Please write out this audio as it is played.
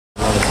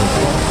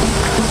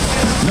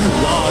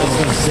is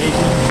going to save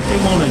you. They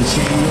won't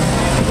unchain you.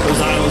 Those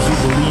idols you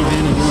believe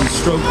in, in one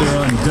stroke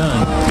they're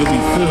undone. You'll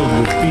be filled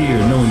with fear,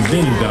 knowing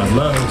then who God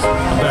loves.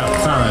 About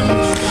time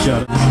you should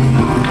shut up.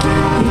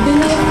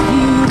 Even if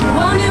you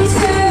want him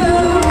to,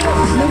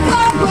 the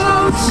God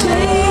won't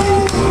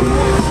change.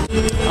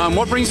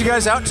 What brings you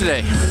guys out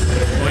today?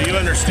 Well, you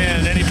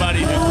understand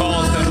anybody who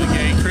calls them a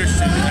gay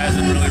Christian who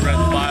hasn't really read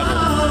the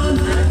Bible.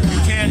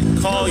 You can't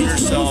call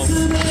yourself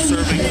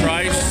serving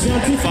Christ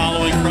and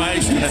following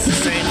Christ and at the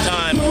same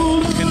time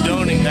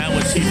condoning that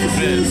which he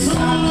forbids.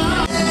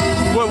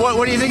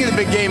 What do you think of the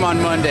big game on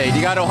Monday? Do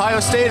you got Ohio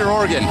State or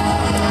Oregon?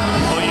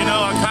 Well, you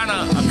know,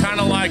 I'm kind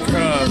of like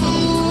Urban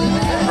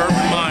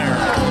Meyer.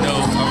 You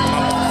know, I'm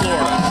from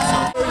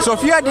Florida. So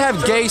if you had to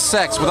have gay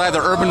sex with either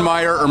Urban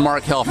Meyer or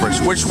Mark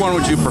Helfrich, which one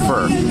would you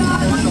prefer?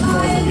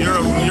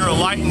 You're a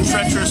light and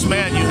treacherous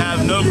man. You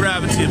have no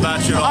gravity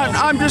about you at all.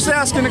 I'm just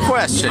asking a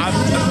question.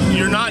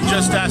 You're not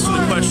just asking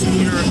a question.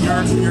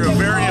 You're a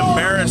very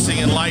embarrassing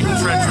and light and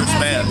treacherous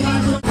man.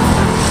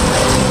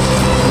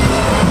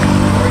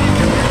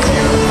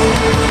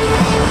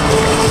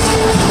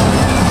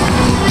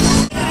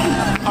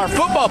 Are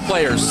football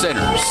players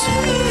sinners?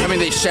 I mean,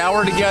 they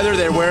shower together.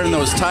 They're wearing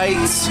those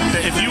tights.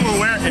 If you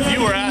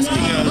were asking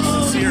a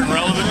sincere and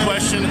relevant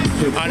question,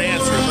 I'd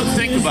answer it. But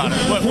think about it.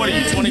 What are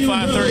you,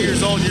 25, 30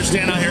 years old? You're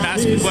standing out here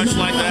asking a question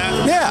like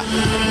that? Yeah.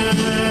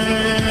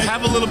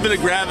 Have a little bit of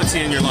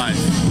gravity in your life.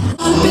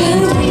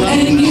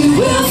 And you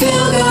will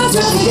feel God's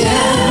love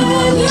again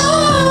when your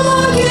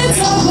love gets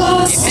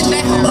lost.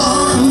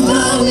 I'm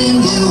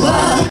loving you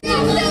up.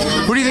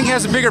 Who do you think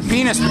has a bigger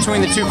penis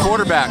between the two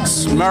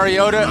quarterbacks,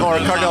 Mariota or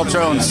Cardell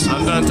Jones?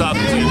 I'm done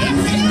talking to you.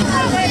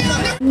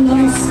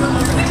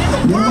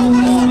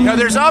 Now,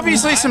 there's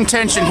obviously some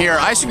tension here.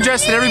 I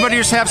suggest that everybody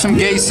just have some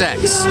gay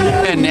sex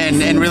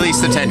and release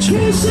the tension.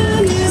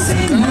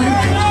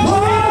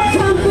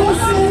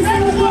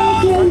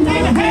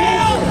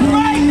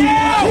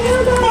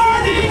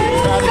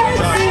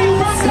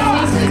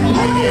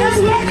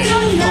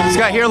 This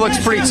guy here looks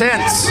pretty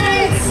tense.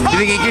 You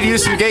think he could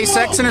use some gay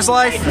sex in his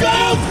life?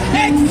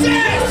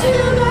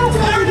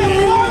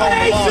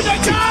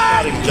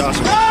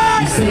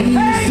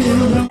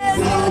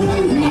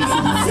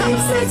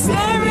 Same-sex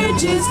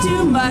marriage is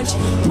too much.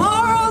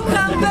 Moral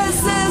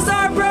compasses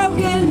are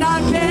broken,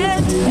 not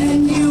bent.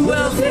 And you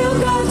will feel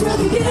God's love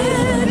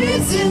again.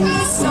 It's in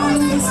the stars.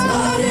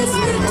 God is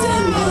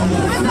written on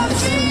the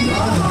flesh.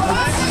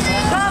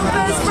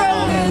 Compass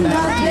broken,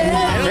 not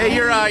bent. Hey,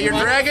 you're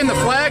dragging the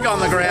flag on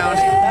the ground.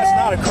 That's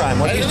not a crime.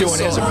 What he's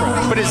doing is a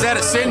crime. But is that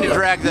a sin to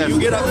drag the... You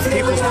get up in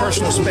people's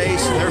personal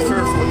space and they're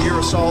fearful of your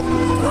assault.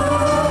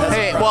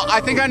 Hey, well,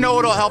 I think I know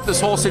what'll help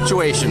this whole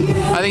situation.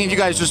 I think if you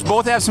guys just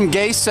both have some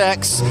gay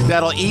sex,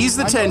 that'll ease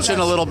the tension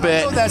a little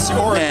bit. I know that's the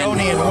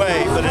Oregonian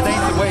way, but it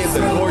ain't the way of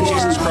the Lord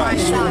Jesus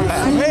Christ.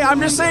 Hey,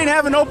 I'm just saying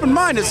have an open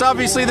mind. It's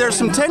obviously there's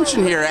some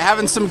tension here.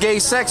 Having some gay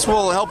sex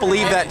will help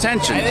alleviate that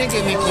tension. I didn't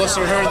get any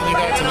closer to her than you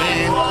got to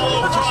me.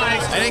 What you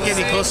saying? I didn't get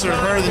any closer to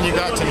her than you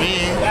got to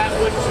me.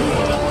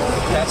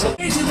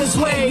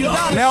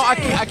 Now, I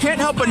can't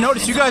help but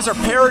notice you guys are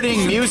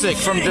parodying music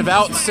from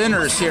devout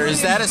sinners here.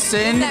 Is that a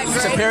sin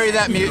to parody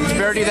that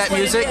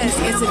music?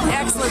 It's an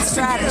excellent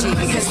strategy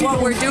because what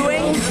we're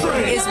doing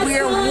is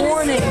we're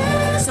warning.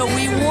 So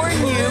we warn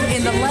you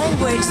in the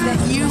language that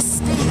you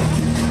speak.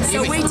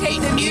 So we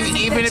take the music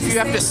even if you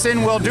have to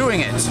sin while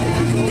doing it.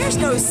 There's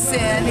no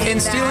sin in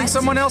stealing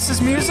someone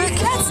else's music?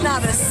 That's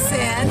not a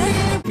sin.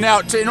 Now,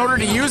 in order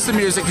to use the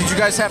music, did you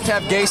guys have to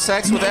have gay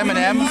sex with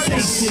Eminem?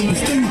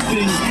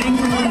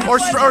 Or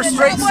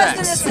straight sex? Wasn't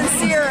a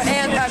sincere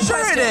and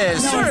Sure it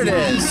is. Sure it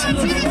is.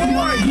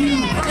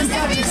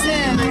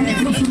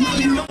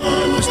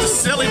 Just a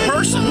silly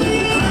person.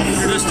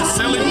 You're just a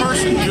silly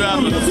person.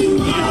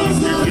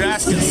 You're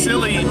asking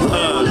silly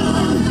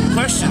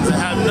questions that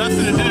have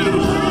nothing to do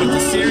with the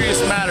serious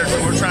matters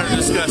that we're trying to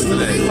discuss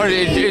today.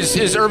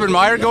 Is Urban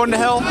Meyer going to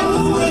hell?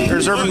 Or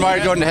is Urban Meyer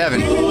going to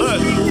heaven?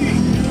 Look,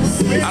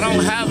 I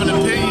don't have an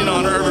opinion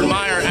on Urban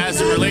Meyer as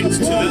it relates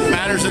to the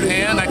matters at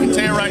hand. I can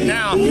tell you right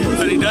now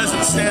that he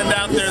doesn't stand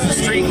out there in the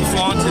street and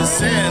flaunt his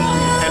sin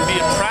and be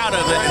proud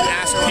of it and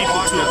ask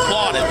people to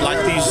applaud it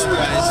like these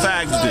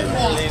fags do.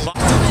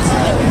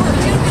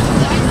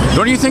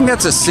 Don't you think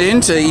that's a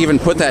sin to even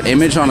put that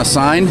image on a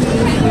sign? No,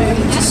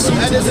 it's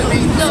that is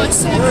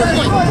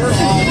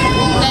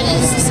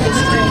the sin.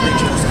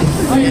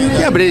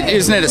 Yeah, but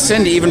isn't it a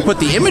sin to even put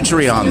the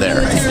imagery on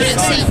there?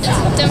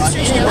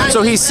 Demonstration.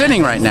 So he's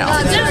sinning right now.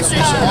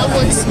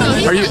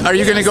 Demonstration. Are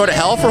you going to go to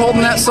hell for holding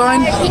that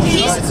sign?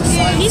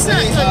 He's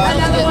not going to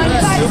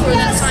for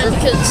that sign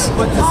because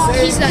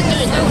he's not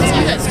doing that with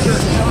you guys.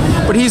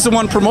 But he's the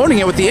one promoting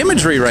it with the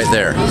imagery right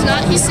there. He's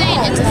not. He's saying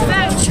it's a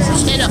fag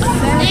church and a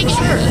negative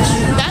church.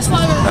 That's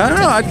why we're. I don't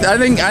know. I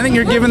think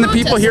you're giving the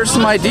people here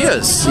some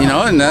ideas, you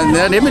know, and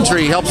that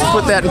imagery helps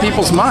put that in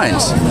people's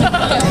minds.